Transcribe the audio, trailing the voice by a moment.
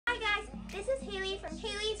from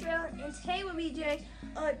Haley's World, and today we'll be doing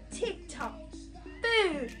a TikTok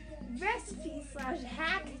food recipe /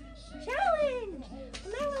 hack challenge.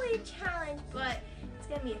 Well, not really a challenge, but it's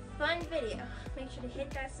gonna be a fun video. Make sure to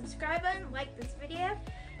hit that subscribe button, like this video,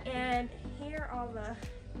 and here are all the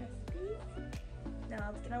recipes.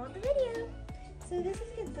 Now let's get on with the video. So this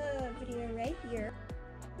is the video right here.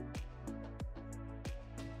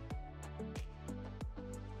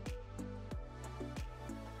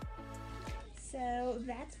 So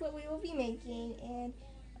that's what we will be making, and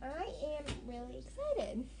I am really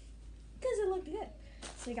excited because it looked good.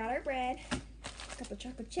 So we got our bread, a couple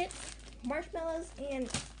chocolate chips, marshmallows, and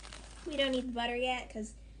we don't need butter yet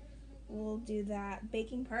because we'll do that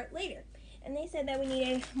baking part later. And they said that we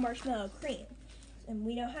needed marshmallow cream, and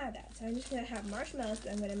we don't have that. So I'm just gonna have marshmallows,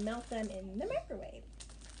 but I'm gonna melt them in the microwave.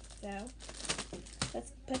 So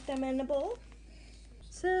let's put them in a bowl.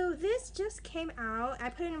 So this just came out. I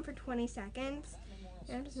put it in for 20 seconds.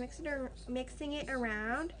 And I'm just mixing it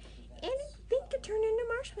around. And I think it turned into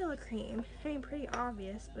marshmallow cream. I mean, pretty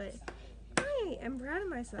obvious, but I am proud of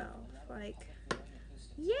myself. Like,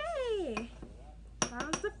 yay! That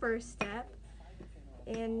was the first step.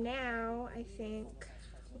 And now I think,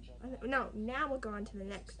 no, now we'll go on to the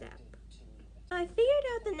next step. I figured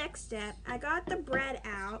out the next step. I got the bread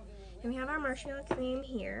out. And we have our marshmallow cream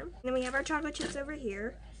here. And then we have our chocolate chips over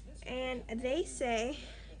here. And they say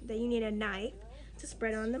that you need a knife to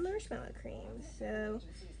spread on the marshmallow cream. So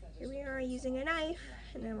here we are using a knife,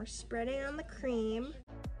 and then we're spreading on the cream.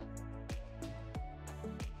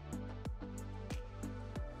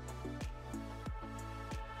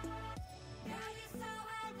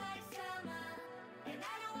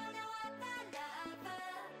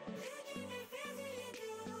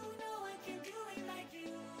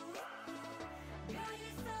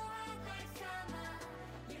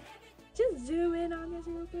 Just zoom in on this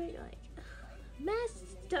real quick, like,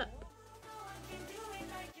 messed up.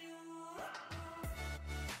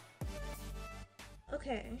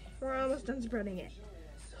 Okay, we're almost done spreading it.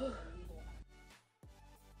 I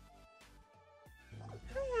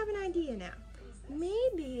have an idea now.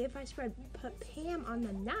 Maybe if I put Pam on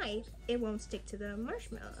the knife, it won't stick to the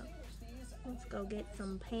marshmallow. Let's go get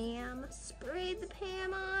some Pam, spray the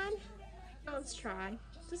Pam on. Let's try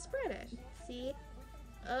to spread it. See?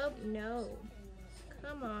 Oh no,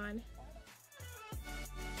 come on.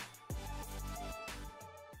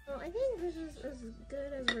 Well, I think this is as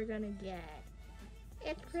good as we're gonna get.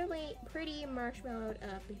 It's pretty marshmallowed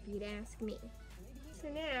up, if you'd ask me. So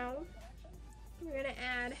now, we're gonna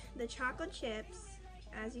add the chocolate chips,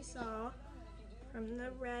 as you saw from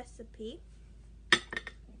the recipe.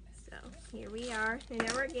 So, here we are. I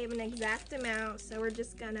never gave an exact amount, so we're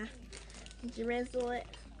just gonna drizzle it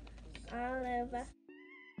all over.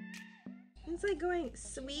 It's like going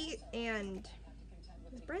sweet, and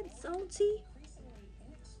is bread salty?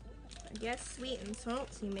 I guess sweet and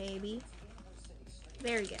salty maybe.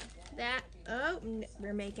 There we go. That, oh, no,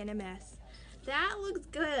 we're making a mess. That looks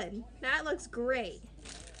good. That looks great.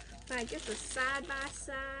 I guess a side by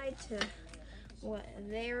side to what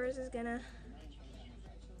theirs is gonna,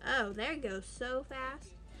 oh, there it goes so fast.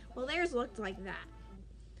 Well, theirs looked like that.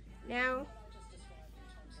 Now,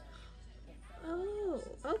 oh,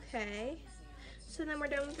 okay. So then we're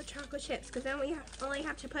done with the chocolate chips, because then we only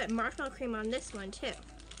have to put marshmallow cream on this one too.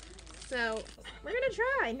 So we're gonna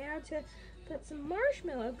try now to put some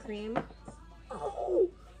marshmallow cream. Oh,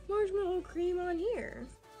 marshmallow cream on here.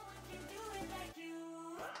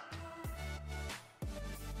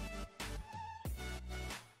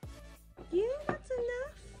 Do you think that's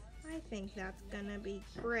enough? I think that's gonna be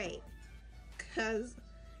great, because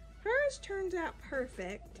hers turns out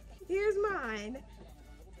perfect. Here's mine.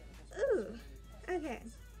 Ooh. Okay,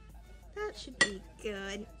 that should be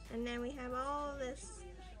good. And then we have all this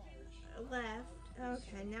left.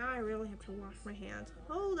 Okay, now I really have to wash my hands.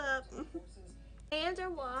 Hold up. Hands are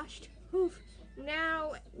washed. Oof.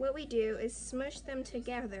 Now what we do is smush them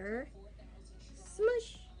together.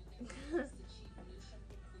 Smush.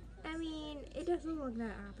 I mean, it doesn't look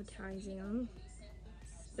that appetizing.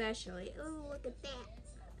 Especially. Oh, look at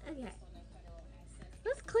that. Okay.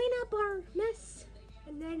 Let's clean up our mess,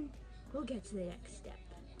 and then we'll get to the next step.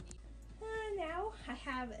 Now I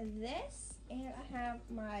have this, and I have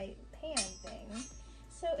my pan thing.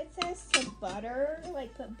 So it says to butter,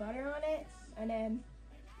 like put butter on it, and then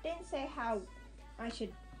it didn't say how I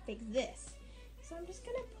should fix this. So I'm just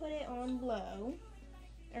gonna put it on low,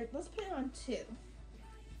 or let's put it on 2,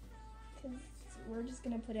 because we're just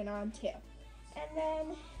gonna put it on 2. And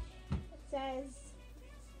then it says,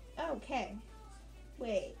 okay,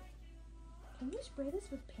 wait. Can you spray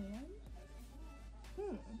this with Pam?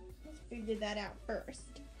 Let's figured that out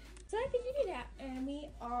first. So I figured it out, and we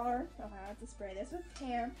are, oh, I have to spray this with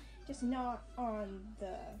Pam, just not on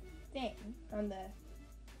the thing, on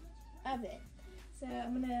the oven. So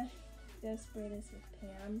I'm gonna go spray this with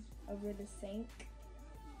Pam over the sink.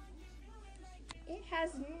 It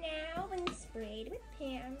has now been sprayed with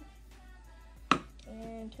Pam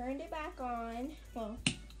and turned it back on. Well,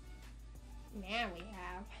 now we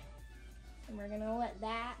have. And we're gonna let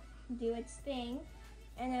that do its thing,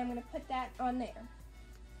 and then I'm gonna put that on there.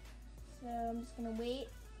 So I'm just gonna wait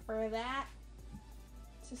for that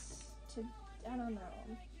to I don't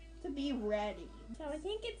know, to be ready. So I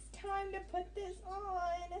think it's time to put this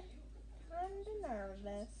on. I'm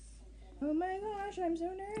nervous. Oh my gosh, I'm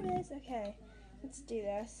so nervous. Okay, let's do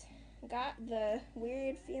this. Got the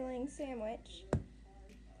weird feeling sandwich.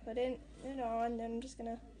 Put it on, then I'm just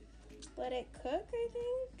gonna let it cook, I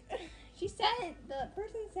think. She said, the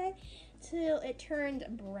person said, till it turned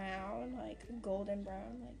brown, like golden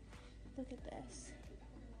brown. Like, look at this.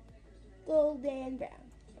 Golden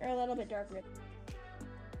brown, or a little bit darker.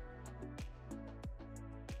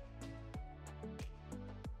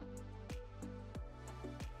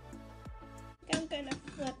 I'm gonna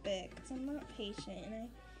flip it because I'm not patient and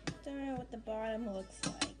I don't know what the bottom looks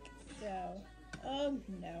like. So, oh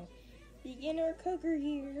no, beginner cooker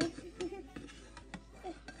here.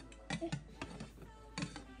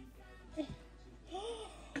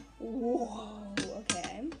 Whoa,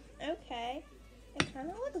 okay, okay. It kind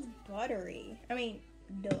of looks buttery. I mean,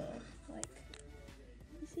 duh. Like,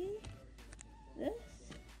 you see this?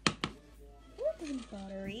 It looks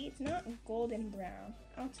buttery. It's not golden brown,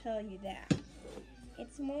 I'll tell you that.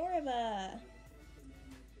 It's more of a,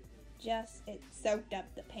 just, it soaked up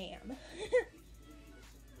the Pam.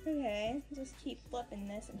 Okay, just keep flipping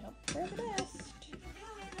this and hope for the best.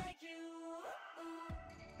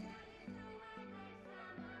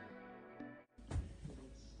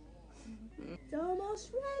 It's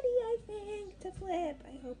almost ready, I think, to flip.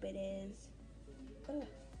 I hope it is. Ugh.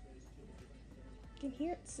 I can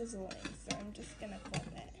hear it sizzling, so I'm just gonna flip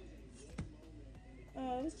it.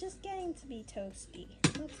 Oh, it was just getting to be toasty.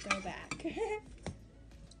 Let's go back.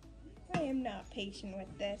 I am not patient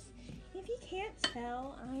with this. If you can't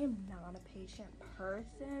tell, I am not a patient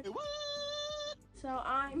person. So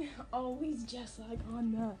I'm always just like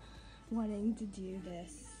on the wanting to do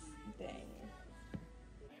this thing.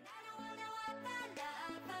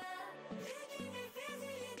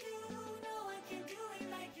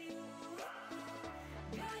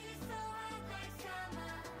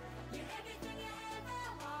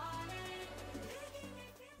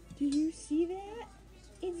 Do you see that?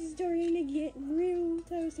 It's starting to get real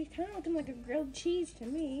toasty. It's kind of looking like a grilled cheese to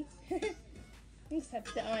me.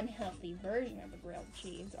 Except the unhealthy version of a grilled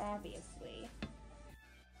cheese, obviously.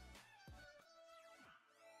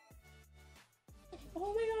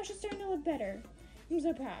 Oh my gosh, it's starting to look better. I'm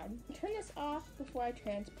so proud. Turn this off before I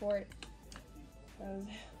transport. Because,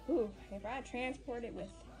 if I transport it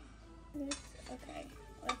with this, okay,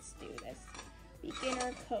 let's do this.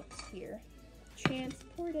 Beginner cooks here.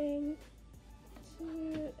 Transporting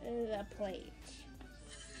to the plate.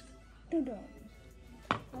 Dun-dun.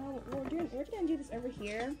 We're gonna do this over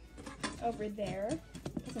here, over there,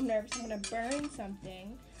 because I'm nervous I'm gonna burn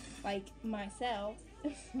something, like myself.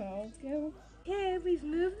 So let's go. Okay, we've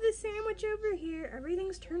moved the sandwich over here.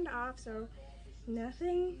 Everything's turned off, so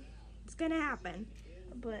nothing is gonna happen.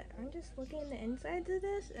 But I'm just looking at the insides of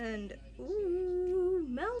this, and ooh,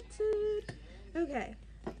 melted. Okay.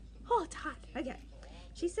 Oh, it's hot. Okay.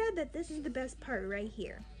 She said that this is the best part right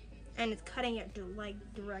here, and it's cutting it like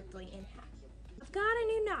directly in half. I've got a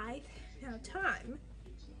new knife. Now time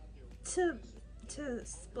to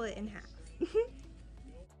split in half.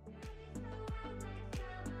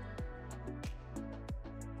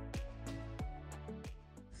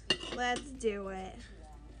 Let's do it.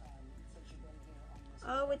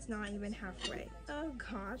 Oh, it's not even halfway. Oh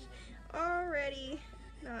gosh, already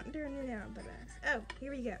not turning out the best. Oh,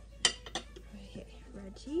 here we go. Okay,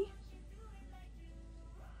 ready?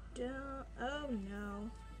 Dun, oh no.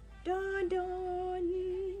 Dun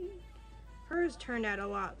dun. Hers turned out a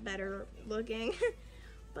lot better looking.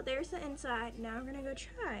 But there's the inside. Now I'm gonna go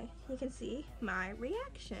try. You can see my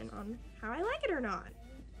reaction on how I like it or not.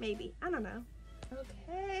 Maybe, I don't know.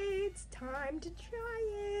 Okay, it's time to try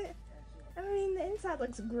it. I mean, the inside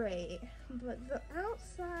looks great, but the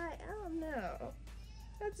outside, I don't know.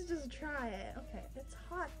 Let's just try it. Okay, it's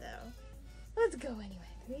hot though. Let's go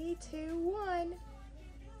anyway. 3, 2, 1.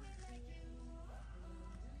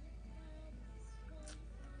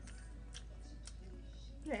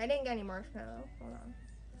 I didn't get any marshmallow. Hold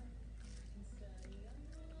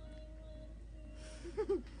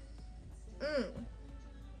on.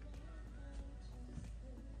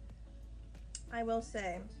 I will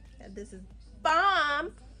say that this is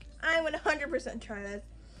bomb. I would 100% try this.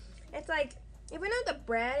 It's like, even though the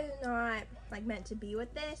bread is not like meant to be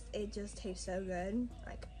with this, it just tastes so good.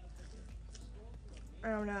 Like, I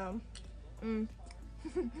don't know.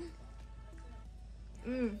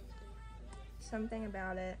 Something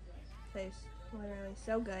about it tastes literally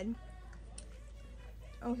so good.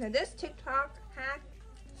 Okay, this TikTok hack,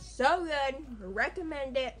 so good.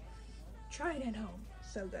 Recommend it. Try it at home.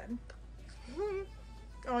 So good.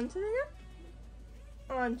 On to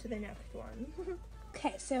the next one.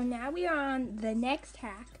 Okay, so now we are on the next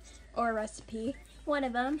hack or recipe, one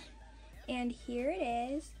of them, and here it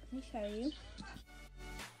is. Let me show you.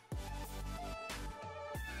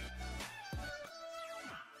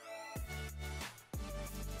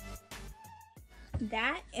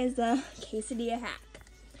 That is a quesadilla hack.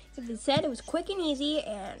 So it said it was quick and easy,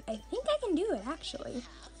 and I think I can do it actually.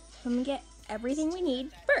 Let me get everything we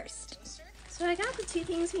need first. So I got the two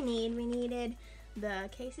things we need. We needed the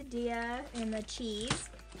quesadilla and the cheese,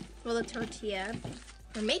 well, the tortilla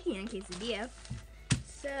for making a quesadilla.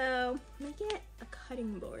 So let me get a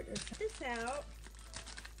cutting board or cut this out,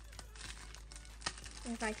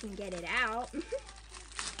 if I can get it out.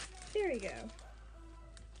 There we go.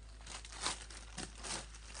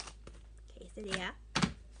 Quesadilla.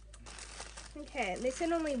 Okay, they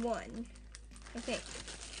said only one. Okay.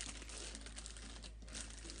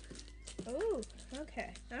 Oh,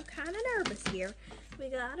 okay. I'm kind of nervous here. We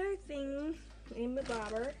got our thing in the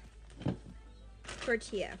bobber.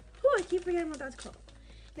 Tortilla. Oh, I keep forgetting what that's called.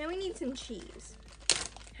 Now we need some cheese.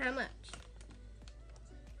 How much?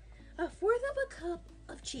 1/4 of a cup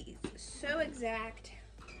of cheese. So exact.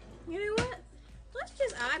 You know what? Let's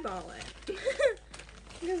just eyeball it.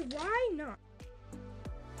 Because why not?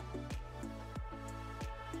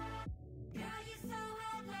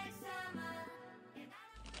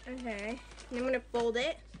 Okay, and I'm gonna fold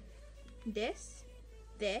it, this,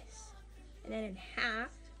 and then in half,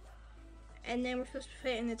 and then we're supposed to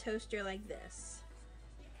put it in the toaster like this.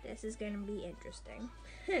 This is gonna be interesting.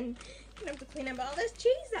 And I'm gonna have to clean up all this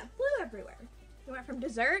cheese that flew everywhere. We went from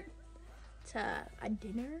dessert to a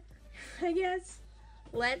dinner, I guess.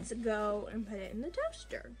 Let's go and put it in the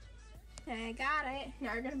toaster. I got it.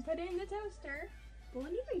 Now we're gonna put it in the toaster. Will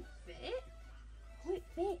it even fit? Oh, it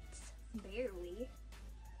fits. Barely.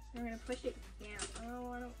 We're gonna push it down.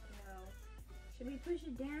 Oh, I don't know. Should we push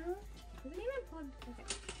it down? Is it even plugged? Okay.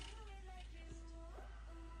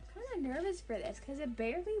 I'm kind of nervous for this because it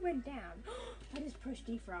barely went down. I just pushed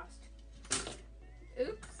defrost.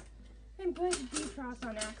 Oops. I pushed defrost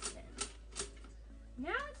on accident.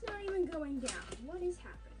 Now it's not even going down. What is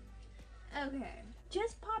happening? Okay.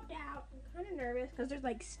 Just popped out. I'm kind of nervous because there's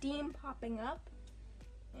like steam popping up.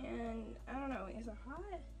 And I don't know. Is it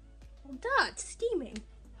hot? Well, duh. It's steaming.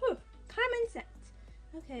 Whew, common sense.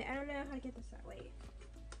 Okay, I don't know how to get this out. Wait.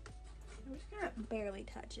 I'm just gonna barely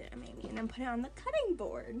touch it, maybe, and then put it on the cutting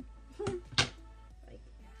board. Like,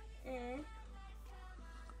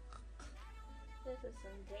 This is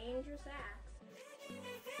some dangerous acts.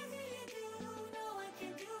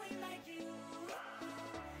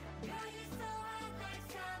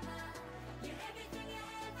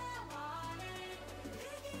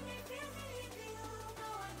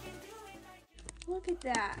 Look at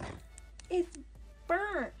that. It's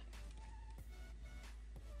burnt.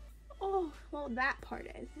 Oh, well, that part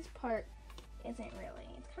is. This part isn't really.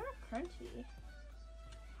 It's kind of crunchy.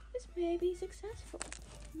 This may be successful.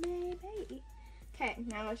 Maybe. Okay,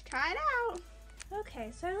 now let's try it out.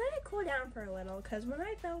 Okay, so I let it cool down for a little because when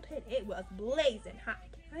I felt it, it was blazing hot.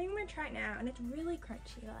 I'm going to try it now, and it's really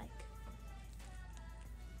crunchy. Like,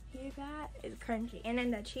 hear that? It's crunchy. And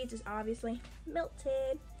then the cheese is obviously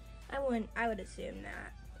melted. I would assume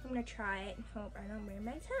that. I'm gonna try it and hope I don't burn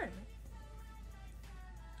my tongue.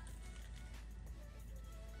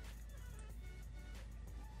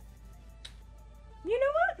 You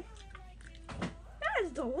know what? That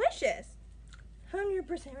is delicious.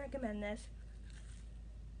 100% recommend this.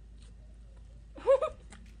 Look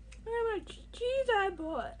how much cheese I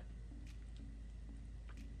bought.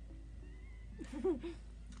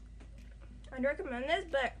 I'd recommend this,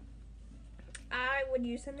 but I would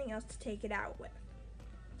use something else to take it out with,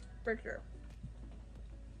 for sure.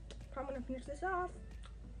 Probably gonna finish this off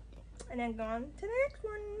and then go on to the next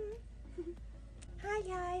one. Hi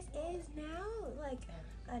guys, it is now like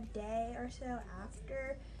a day or so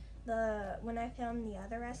after when I filmed the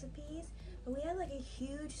other recipes, but we had like a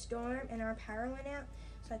huge storm and our power went out,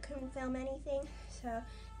 so I couldn't film anything. So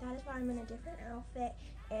that is why I'm in a different outfit,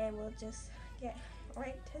 and we'll just get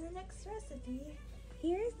right to the next recipe.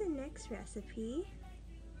 Here's the next next recipe.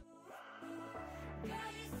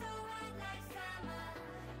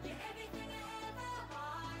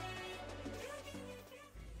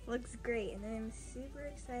 Looks great, and I'm super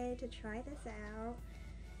excited to try this out.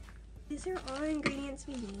 These are all the ingredients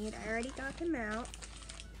we need. I already got them out,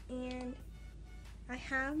 and I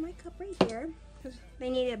have my cup right here because they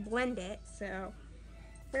need to blend it. So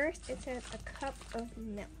first it says a cup of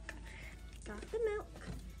milk. Got the milk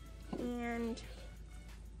and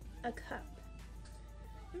a cup.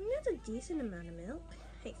 I mean, that's a decent amount of milk,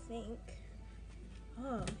 I think.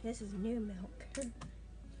 Oh, this is new milk.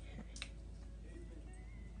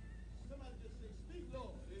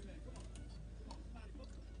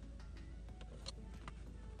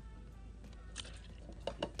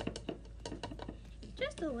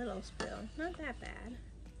 Just a little spoon, not that bad.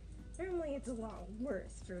 Normally it's a lot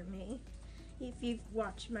worse for me. If you've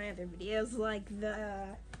watched my other videos, like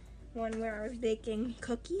the one where I was baking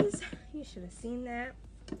cookies, you should have seen that.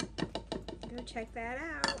 Go check that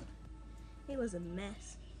out. It was a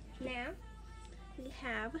mess. Now we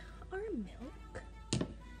have our milk.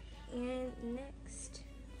 And next,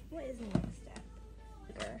 what is the next step?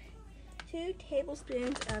 Sugar. 2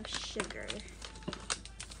 tablespoons of sugar.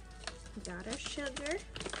 Got our sugar.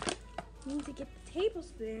 We need to get the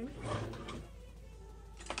tablespoon.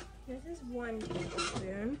 This is 1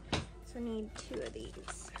 tablespoon, so I need 2 of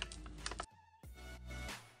these.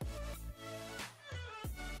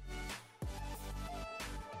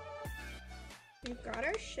 We've got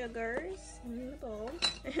our sugars in the bowl.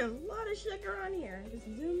 And a lot of sugar on here. Just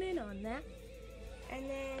zoom in on that. And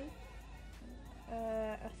then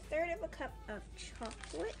a 1/3 of a cup of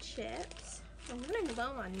chocolate chips. I'm running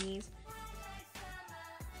low on these.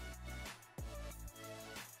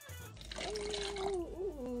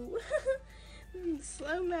 Ooh.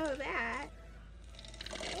 Slow-mo that.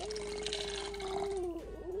 Ooh.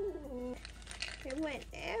 It went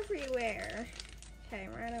everywhere. Okay,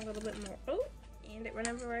 run a little bit more. Oh, and it went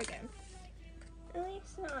everywhere again. At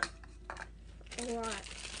least not a lot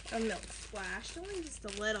of milk splashed, only just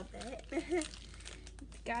a little bit.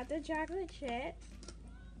 Got the chocolate chips,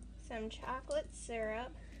 some chocolate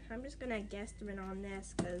syrup. I'm just gonna guesstimate on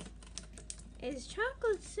this because it's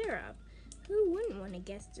chocolate syrup. Who wouldn't want to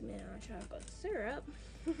guesstimate on chocolate syrup?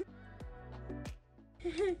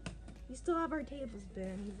 We still have our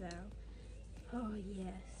tablespoons though. Oh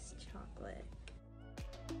yes, chocolate.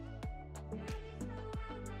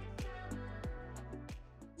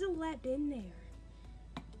 There's a lot in there.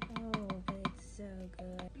 Oh, but it's so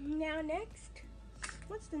good. Now next,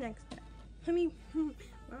 what's the next step? I mean,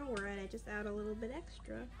 while we're at it, just add a little bit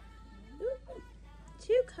extra. Ooh,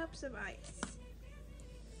 2 cups of ice.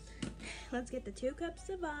 Let's get the 2 cups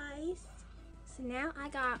of ice. So now I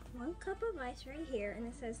got 1 cup of ice right here, and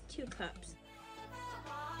it says 2 cups.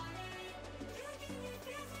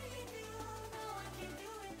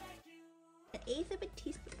 1/8 of a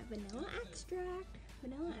teaspoon of vanilla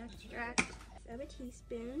extract. Of a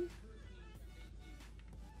teaspoon.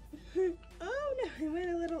 Oh no, I went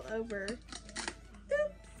a little over.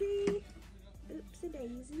 Oopsie. Oopsie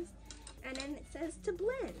daisies. And then it says to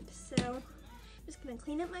blend. So I'm just gonna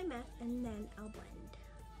clean up my mess and then I'll blend.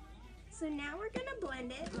 So now we're gonna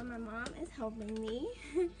blend it when my mom is helping me.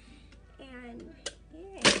 And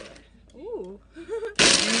yeah. Ooh.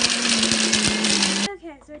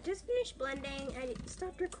 Okay, so I just finished blending. I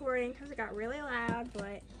stopped recording because it got really loud,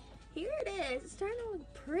 but here it is. It's starting to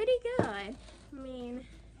look pretty good. I mean,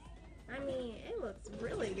 it looks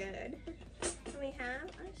really good. We have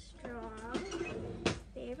a straw,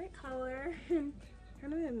 favorite color. I'm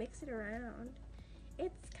gonna mix it around.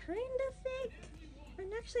 It's kind of thick,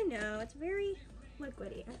 and actually no, it's very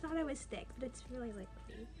liquidy. I thought it was thick, but it's really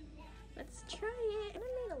liquidy. Let's try it. I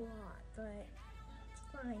made a lot, but it's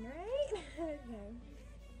fine, right? Okay.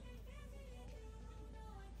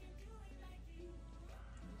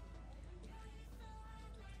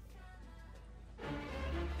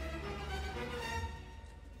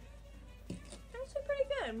 Actually pretty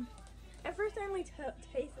good. At first I only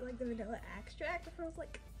tasted like the vanilla extract, and I was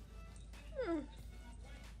like,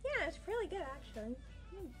 yeah, it's really good actually.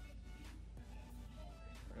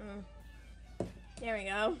 There we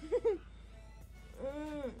go.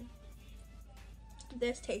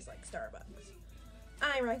 This tastes like Starbucks.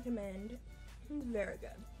 I recommend. It's very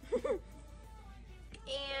good.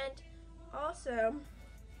 And also,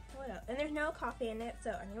 what else? And there's no coffee in it,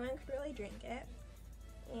 so anyone could really drink it.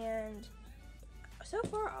 And so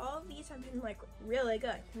far, all of these have been like really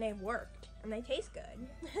good, and they've worked, and they taste good.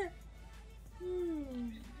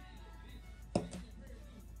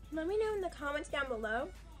 Let me know in the comments down below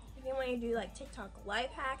if you want to do like TikTok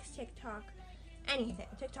life hacks, TikTok anything,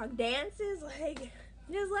 TikTok dances, like,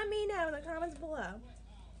 just let me know in the comments below.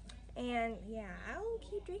 And yeah, I'll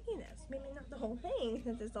keep drinking this. Maybe not the whole thing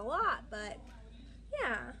since it's a lot, but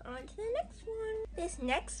yeah, on to the next one. This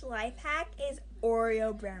next life hack is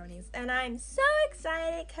Oreo brownies, and I'm so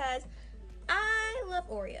excited because I love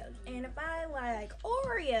Oreos, and if I like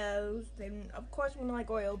Oreos, then of course I'm gonna like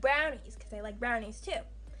Oreo brownies because I like brownies too.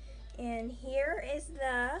 And here is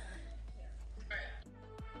the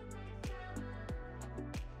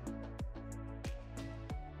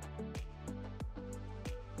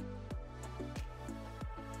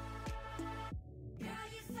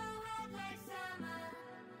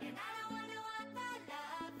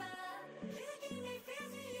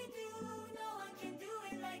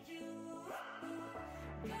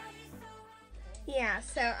yeah,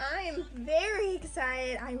 so I am very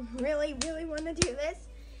excited. I really want to do this.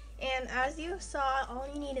 And as you saw, all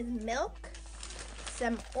you need is milk,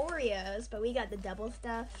 some Oreos, but we got the double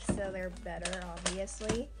stuff, so they're better,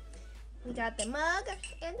 obviously. We got the mug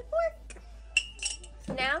and the fork.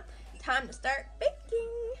 So now, time to start baking.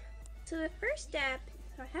 So the first step,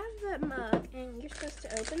 I have the mug, and you're supposed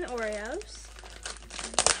to open the Oreos.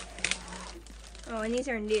 Oh, and these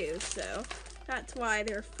are new, so that's why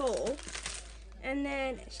they're full. And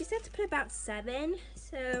then she said to put about 7,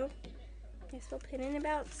 so I guess we'll put in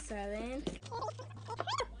about 7.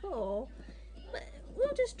 Full, but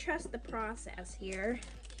we'll just trust the process here.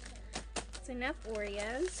 It's enough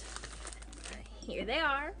Oreos. Here they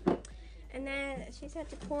are. And then she said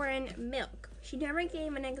to pour in milk. She never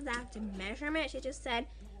gave an exact measurement. She just said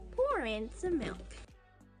pour in some milk.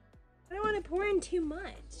 I don't want to pour in too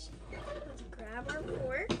much. Let's grab our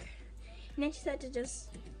fork. And then she said to just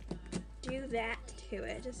do that to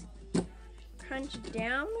it. Just crunch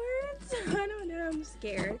downwards. I don't know, I'm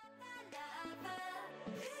scared.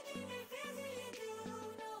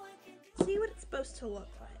 See what it's supposed to look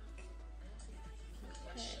like.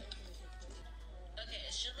 Okay,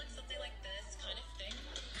 it should look something like this, kind of thick.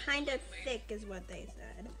 Kind of thick is what they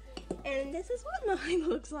said. And this is what mine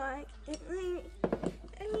looks like.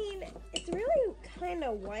 I mean, it's really kind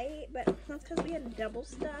of white, but that's because we had double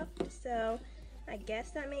stuffed, so I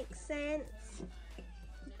guess that makes sense.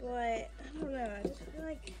 But I don't know, I just feel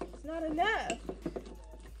like it's not enough.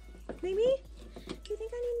 Maybe? Do you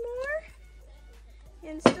think I need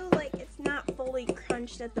more? And still, like, it's not fully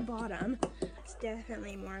crunched at the bottom. It's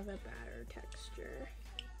definitely more of a batter texture.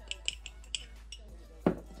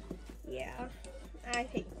 Yeah, I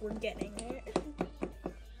think we're getting it.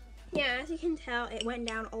 Yeah, as you can tell, it went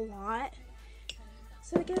down a lot.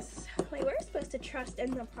 So I guess like, we're supposed to trust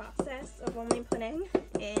in the process of only putting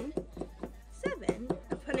in 7.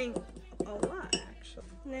 Of putting a lot, actually.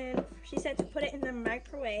 And then she said to put it in the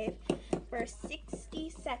microwave for 60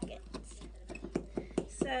 seconds.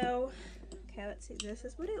 So, okay, let's see. This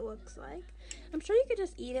is what it looks like. I'm sure you could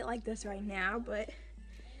just eat it like this right now, but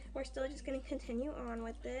we're still just going to continue on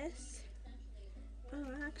with this. Oh,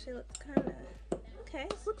 it actually looks kind of... Okay,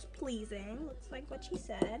 this looks pleasing. Looks like what she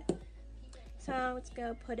said. So let's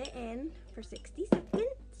go put it in for 60 seconds.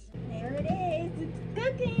 There it is. It's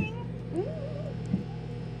cooking.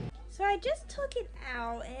 So I just took it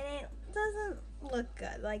out and it doesn't look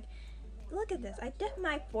good. Like, look at this. I dipped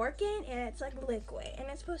my fork in and it's like liquid. And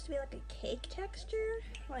it's supposed to be like a cake texture.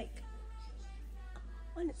 Like,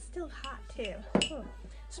 and it's still hot too. So I'm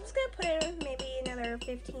just gonna put it in maybe another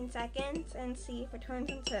 15 seconds and see if it turns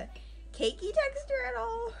into cakey texture at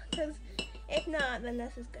all, because if not, then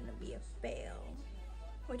this is gonna be a fail,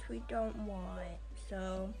 which we don't want.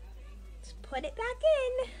 So let's put it back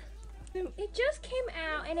in. It just came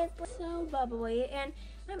out and it's so bubbly, and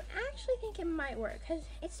I'm actually thinking it might work because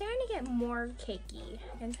it's starting to get more cakey.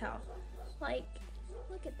 I can tell. Like,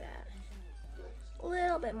 look at that, a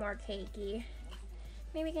little bit more cakey.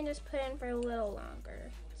 Maybe we can just put in for a little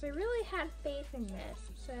longer. So I really had faith in this.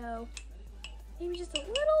 So maybe just a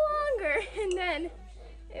little longer, and then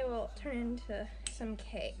it will turn into some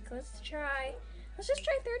cake. Let's just try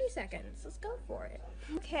 30 seconds. Let's go for it.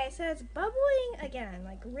 Okay, so it's bubbling again,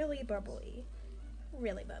 like really bubbly.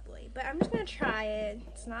 But I'm just gonna try it.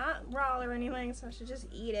 It's not raw or anything, so I should just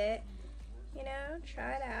eat it. You know,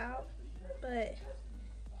 try it out. But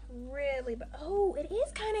really, oh, it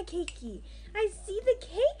is kind of cakey. I see the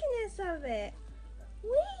cakiness of it.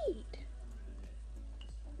 Wait.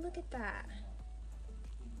 Look at that.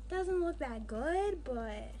 Doesn't look that good,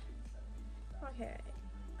 but okay.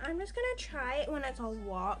 I'm just gonna try it when it's a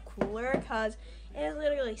lot cooler because it is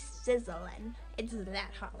literally sizzling. It's that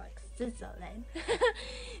hot, like sizzling.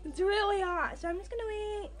 It's really hot, so I'm just gonna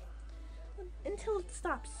wait until it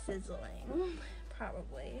stops sizzling.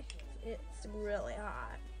 Probably. It's really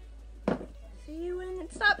hot. See when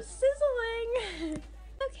it stops sizzling.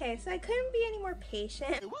 Okay, so I couldn't be any more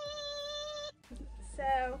patient.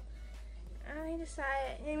 So I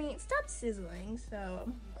decided, I mean, it stopped sizzling,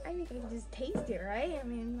 so I think I can just taste it, right? I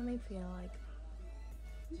mean, let me feel like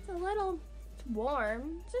it's a little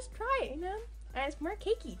warm. Just try it, you know? And it's more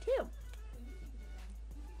cakey too.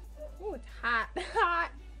 Oh, it's hot,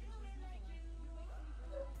 hot.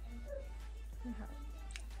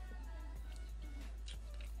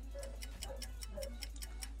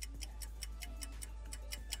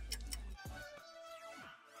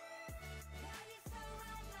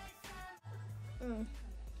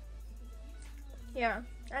 Yeah,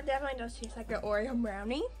 that definitely does taste like an Oreo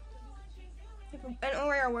brownie. If an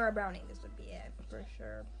Oreo were a brownie, this would be it for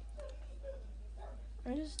sure.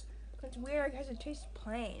 It's weird because it tastes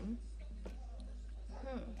plain.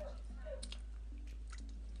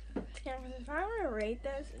 Yeah, because if I were to rate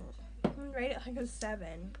this, I'm gonna rate it like a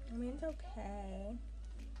 7. I mean, it's okay.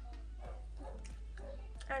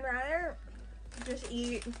 I'd rather just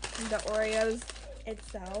eat the Oreos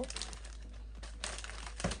itself.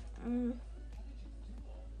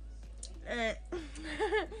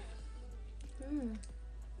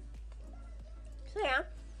 So yeah,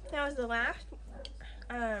 that was the last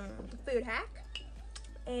food hack,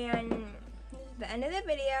 and this is the end of the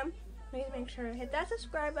video. Please make sure to hit that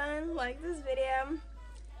subscribe button, like this video,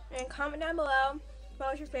 and comment down below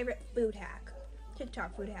what was your favorite food hack,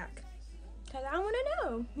 TikTok food hack, because I want to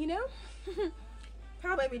know, you know.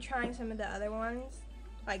 Probably be trying some of the other ones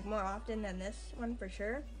like more often than this one for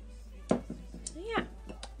sure. So yeah,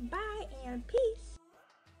 bye and peace.